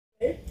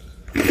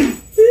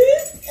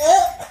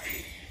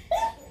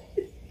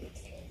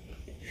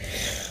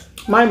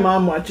My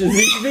mom watches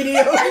these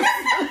videos.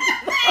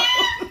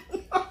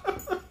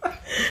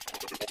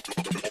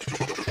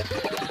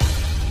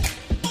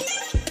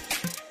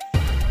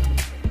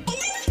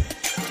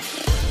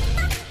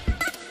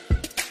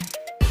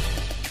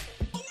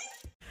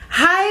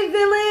 Hi,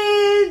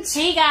 village.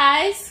 Hey,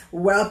 guys.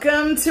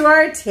 Welcome to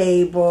our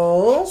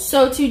table.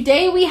 So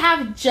today we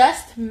have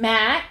just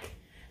mac.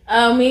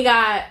 We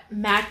got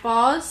mac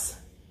balls,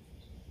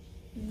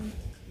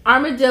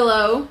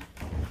 armadillo,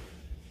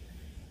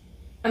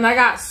 and I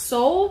got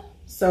Seoul.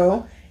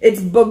 So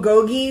it's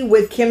bulgogi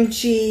with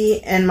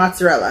kimchi and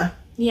mozzarella.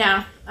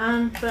 Yeah, but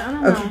I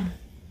don't know.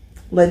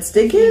 Let's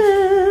dig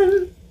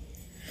in.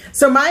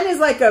 So mine is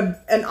like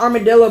an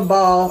armadillo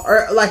ball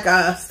or like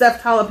a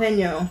stuffed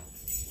jalapeno.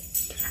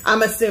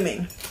 I'm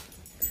assuming.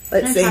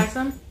 Let's see. Try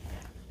some?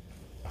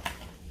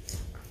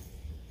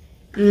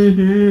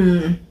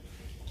 Can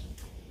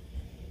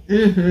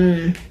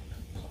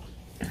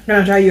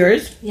I try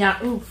yours?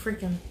 Yeah. Ooh,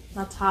 freaking.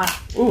 That's hot.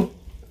 Ooh.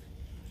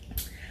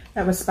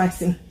 That was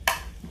spicy.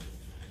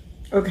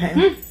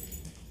 Okay.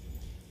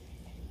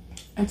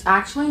 It's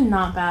actually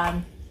not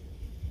bad.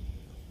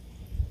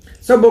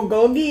 So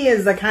bulgogi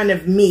is the kind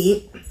of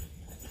meat.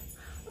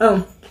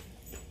 Oh.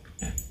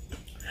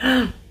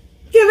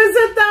 Give us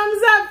a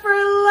thumbs up for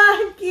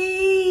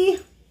Lucky.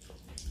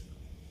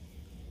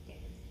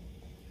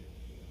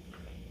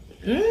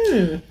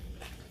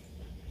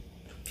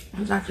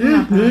 It's actually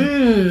not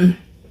bad.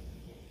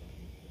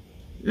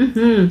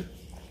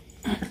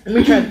 Let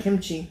me try the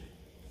kimchi.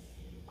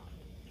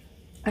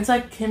 It's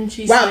like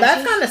kimchi. Wow, slices.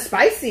 that's kind of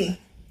spicy.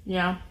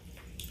 Yeah.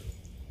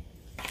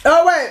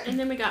 Oh, wait. And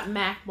then we got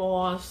mac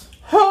balls.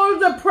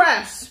 Hold the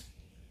press.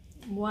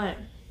 What?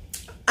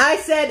 I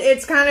said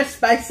it's kind of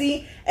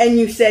spicy, and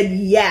you said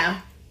yeah.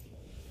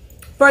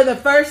 For the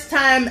first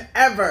time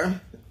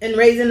ever in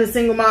Raising a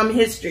Single Mom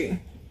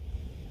history.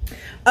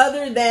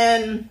 Other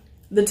than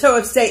the toe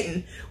of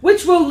Satan,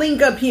 which we'll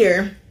link up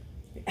here.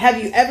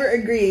 Have you ever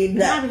agreed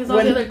that yeah, because all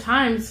the other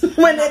times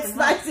when it's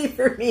spicy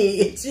for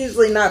me, it's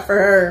usually not for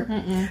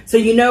her. So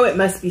you know it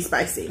must be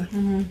spicy.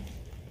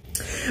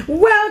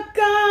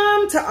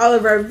 Welcome to all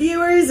of our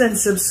viewers and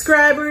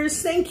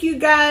subscribers. Thank you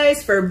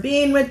guys for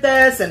being with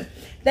us, and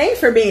thanks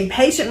for being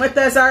patient with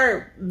us.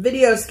 Our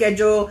video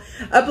schedule,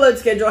 upload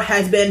schedule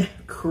has been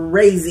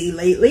crazy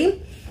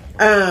lately.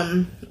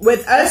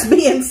 With us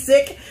being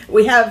sick,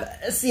 we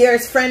have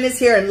Sierra's friend is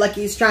here and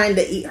Lucky's trying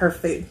to eat her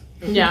food.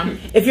 Yeah.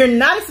 If you're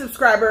not a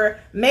subscriber,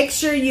 make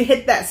sure you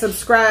hit that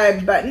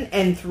subscribe button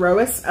and throw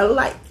us a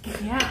like.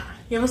 Yeah.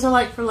 Give us a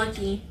like for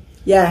Lucky.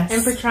 Yes.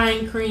 And for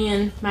trying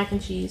Korean mac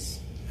and cheese.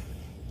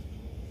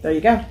 There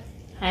you go.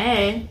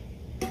 Hey.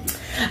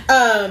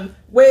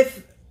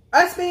 With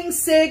us being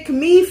sick,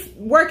 me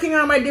working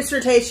on my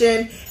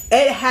dissertation,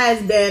 it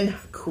has been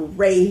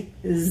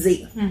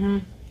crazy.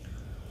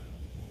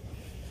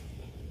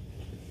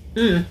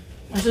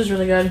 This is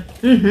really good.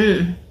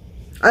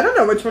 I don't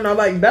know which one I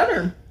like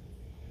better.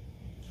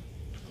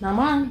 Not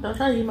mine. Don't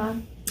try to eat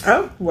mine.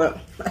 Oh, well,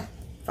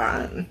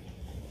 fine.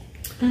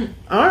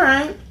 All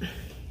right.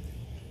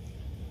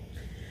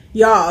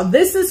 Y'all,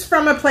 this is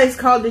from a place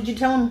called, did you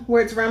tell them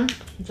where it's from?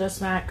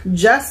 Just mac.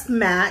 Just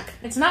Mac.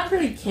 It's not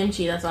really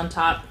kimchi that's on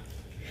top.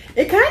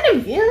 It kind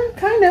of, yeah,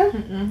 kind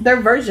of.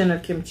 Their version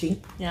of kimchi.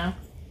 Yeah.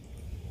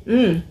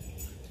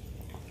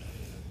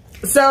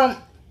 So,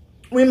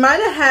 we might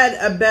have had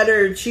a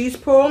better cheese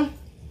pull.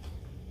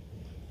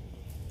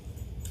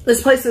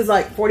 This place is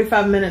like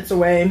 45 minutes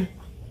away.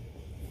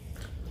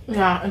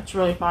 Yeah, it's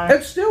really fine.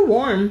 It's still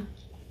warm.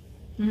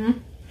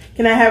 Can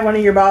I have one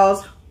of your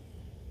balls?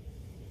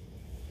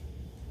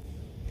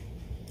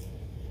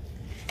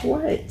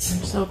 What? I'm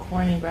so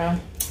corny, bro.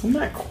 I'm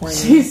not corny.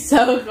 She's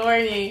so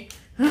corny.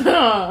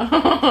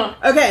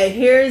 Okay,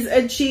 here's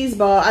a cheese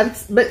ball.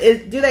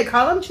 Do they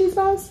call them cheese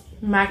balls?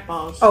 Mac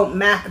balls. Oh,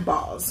 Mac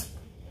balls.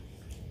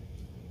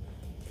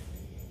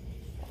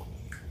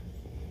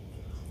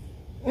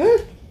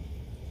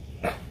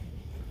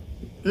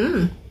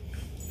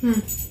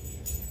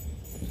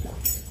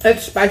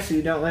 It's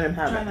spicy. Don't let him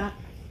have Try it. that.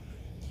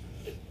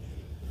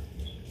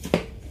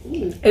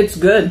 It's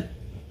good.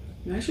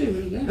 Actually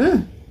really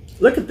good.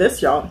 Look at this,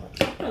 y'all.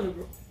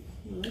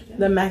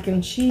 The mac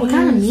and cheese. What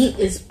kind of meat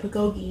is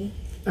bulgogi?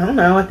 I don't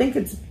know. I think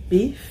it's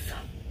beef.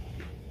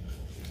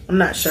 I'm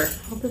not sure.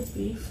 I hope it's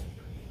beef.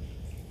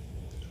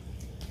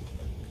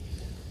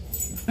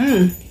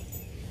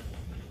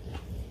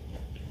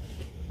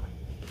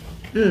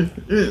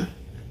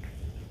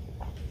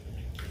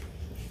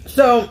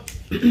 So,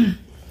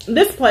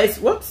 this place,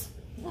 whoops.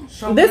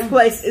 So This good.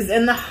 place is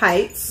in the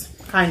Heights,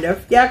 kind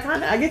of. Yeah,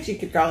 kind of. I guess you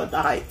could call it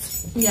the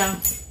Heights. Yeah.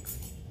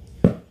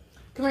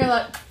 Come here,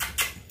 look.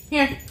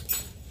 Here.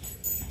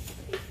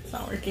 It's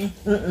not working.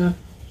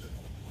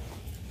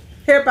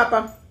 Here,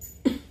 Papa.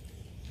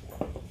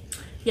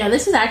 Yeah,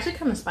 this is actually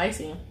kind of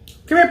spicy.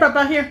 Come here,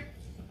 Papa. Here.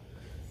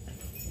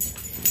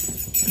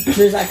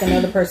 There's like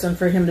another person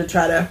for him to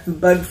try to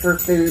bug for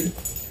food.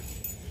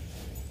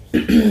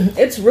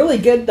 It's really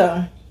good,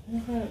 though.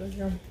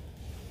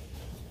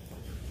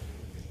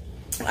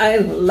 I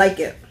like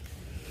it.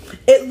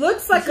 It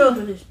looks like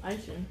Really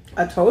spicy.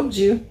 I told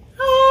you.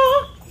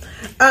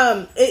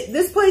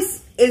 This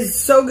place is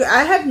so good.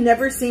 I have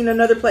never seen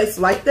another place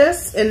like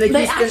this in the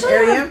Houston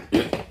area.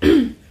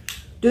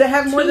 Do they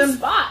have more than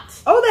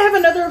spots? Oh, they have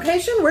another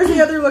location? Where's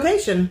the other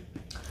location?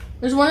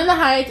 There's one in the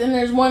Heights and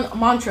there's one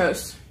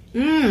Montrose.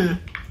 Okay.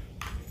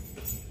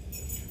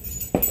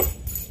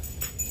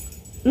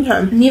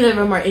 Neither of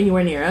them are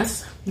anywhere near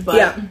us. But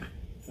yeah.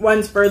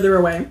 One's further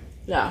away.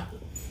 Yeah.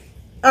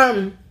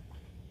 The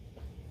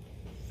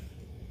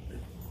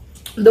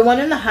one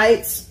in the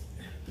Heights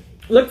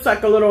looks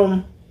like a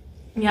little...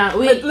 Yeah,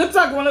 it looks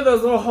like one of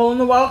those little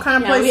hole-in-the-wall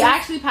kind of places. We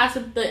actually passed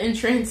up the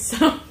entrance,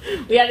 so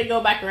we had to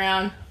go back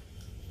around.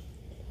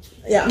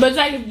 Yeah. But it's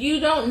like, if you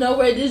don't know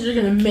where it is, you're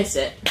going to miss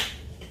it.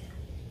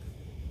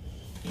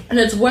 And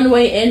it's one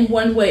way in,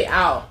 one way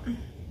out.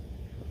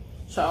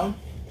 So.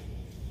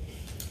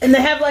 And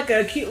they have like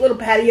a cute little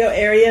patio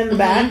area in the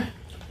back.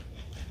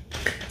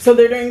 So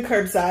they're doing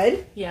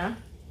curbside. Yeah.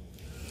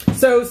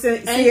 So so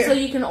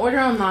you can order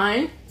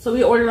online. So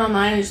we ordered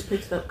online and just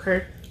picked it up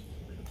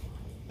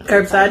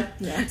curbside.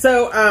 Yeah.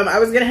 So I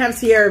was gonna have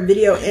Sierra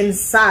video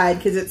inside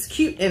because it's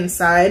cute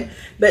inside,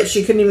 but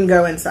she couldn't even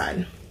go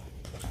inside.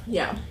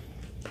 Yeah.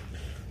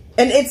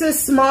 And it's a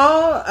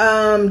small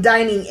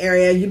dining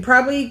area. You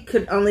probably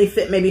could only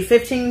fit maybe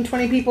 15,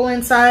 20 people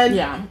inside.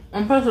 Yeah.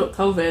 And plus with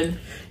COVID.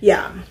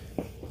 Yeah.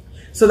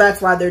 So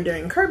that's why they're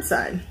doing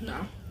curbside.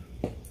 No.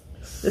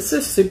 This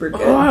is super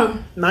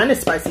good. Mine is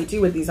spicy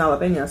too with these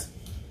jalapenos.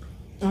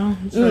 Oh,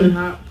 it's really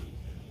hot.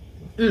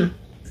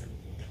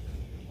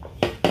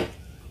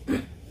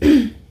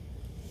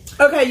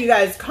 Okay, you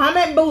guys,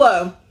 comment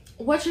below.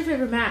 What's your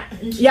favorite mac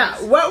and cheese? Yeah,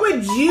 what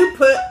would you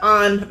put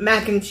on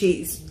mac and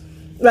cheese?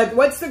 Like,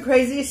 what's the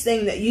craziest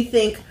thing that you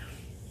think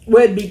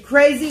would be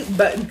crazy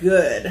but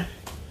good?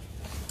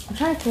 I'm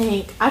trying to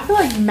think. I feel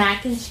like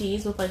mac and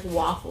cheese with like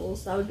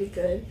waffles. That would be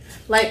good.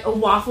 Like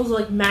waffles with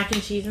like mac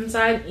and cheese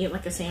inside and eat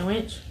like a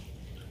sandwich.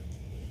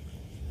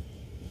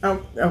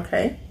 Oh,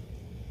 okay.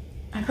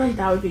 I feel like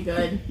that would be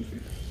good.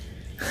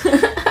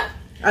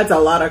 That's a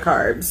lot of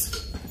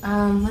carbs.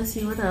 Let's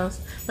see what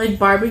else. Like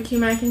barbecue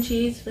mac and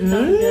cheese. Would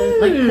that be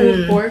good? Like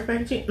pulled pork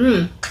mac and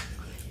cheese.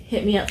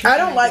 Hit me up. I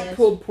don't like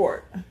pulled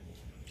pork.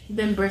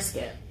 Then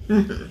brisket.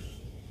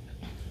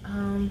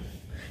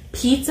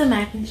 Pizza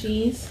mac and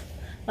cheese.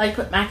 Like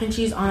put mac and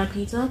cheese on a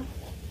pizza.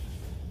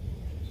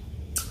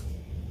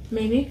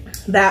 Maybe.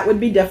 That would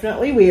be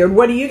definitely weird.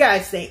 What do you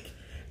guys think?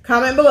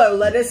 Comment below.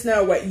 Let us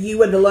know what you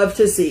would love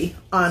to see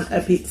on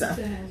a pizza.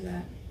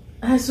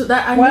 So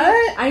that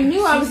I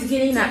knew I was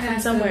getting that from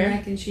somewhere.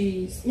 Mac and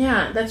cheese.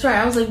 Yeah, that's right.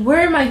 I was like, where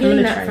am I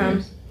getting that from?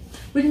 Yours.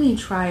 What do you mean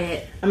try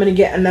it? I'm gonna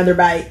get another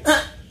bite.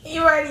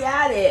 You already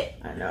had it.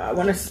 I know. I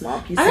want a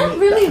small piece. I don't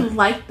really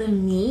like the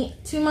meat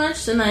too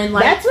much, and I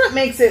like. That's what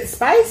makes it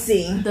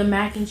spicy. The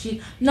mac and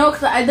cheese. No,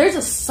 because there's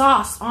a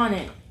sauce on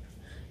it.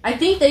 I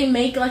think they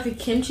make like a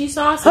kimchi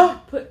sauce. I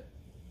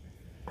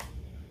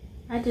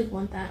did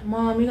want that.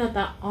 Mom, you got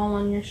that all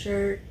on your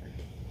shirt.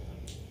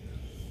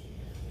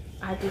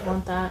 I did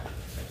want that.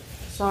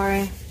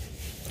 Sorry.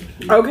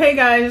 Okay,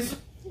 guys.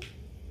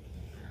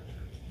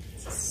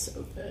 This is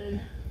so good.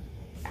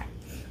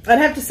 I'd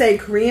have to say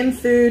Korean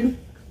food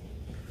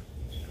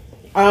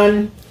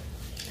on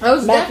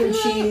mac and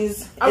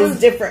cheese is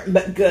different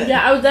but good.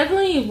 Yeah, I was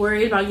definitely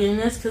worried about getting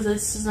this because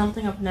this is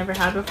something I've never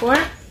had before.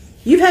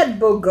 You've had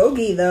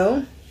bulgogi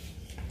though.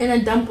 And a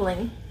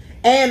dumpling.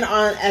 And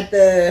at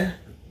the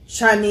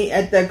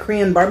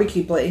Korean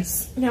barbecue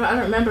place. Yeah, but I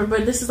don't remember,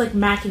 but this is like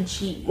mac and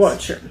cheese. Well,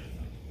 sure.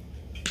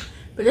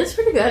 But it's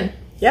pretty good.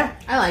 Yeah.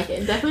 I like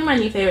it. Definitely my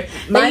new favorite.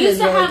 Mine they used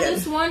to really have good.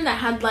 this one that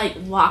had like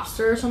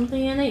lobster or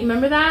something in it. You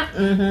remember that? I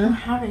don't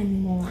have it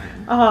anymore.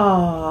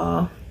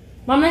 Aww.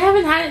 Mom, I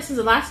haven't had it since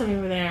the last time we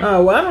were there.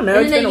 Oh, well, I don't know.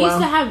 And it's then been they a used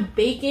while. to have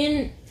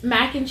bacon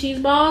mac and cheese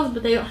balls,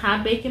 but they don't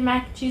have bacon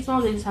mac and cheese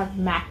balls. They just have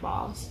mac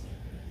balls.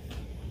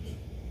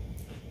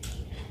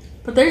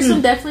 But there's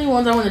some definitely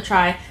ones I want to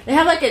try. They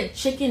have like a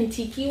chicken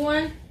tiki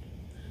one.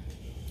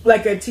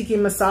 Like a tiki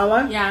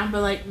masala? Yeah,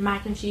 but like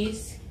mac and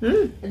cheese.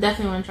 I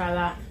definitely want to try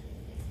that.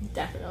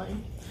 Definitely.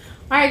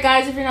 Alright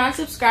guys, if you're not a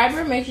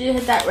subscriber, make sure you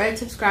hit that red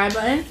subscribe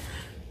button.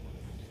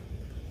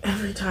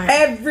 Every time.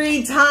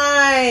 Every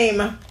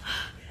time.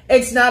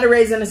 It's not a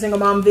Raising a Single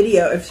Mom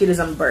video if she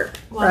doesn't burp.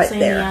 While right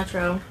saying there. the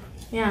outro.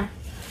 Yeah.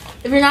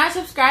 If you're not a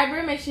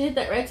subscriber, make sure you hit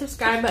that red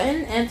subscribe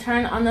button and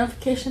turn on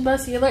notification bell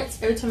so you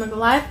alerts every time I go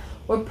live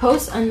or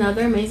post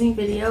another amazing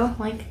video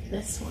like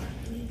this one.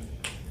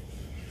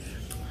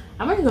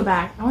 I want to go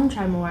back. I want to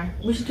try more.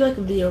 We should do like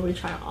a video where we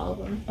try all of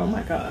them. Oh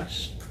my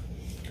gosh.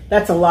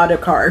 That's a lot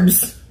of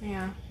carbs.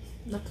 Yeah.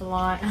 That's a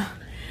lot.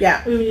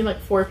 Yeah. We would need like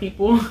 4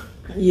 people.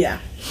 Yeah.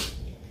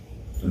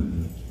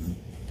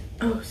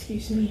 Oh,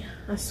 excuse me.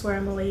 I swear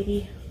I'm a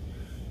lady.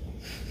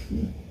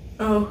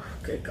 Oh,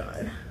 good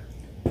God.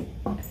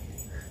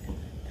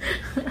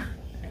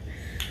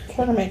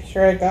 Trying to make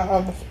sure I got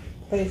all the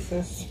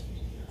places.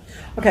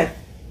 Okay.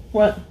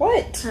 What?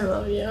 I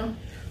love you.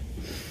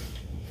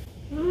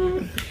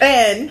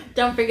 And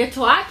don't forget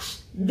to watch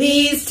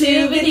these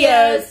 2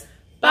 videos.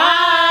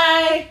 Bye.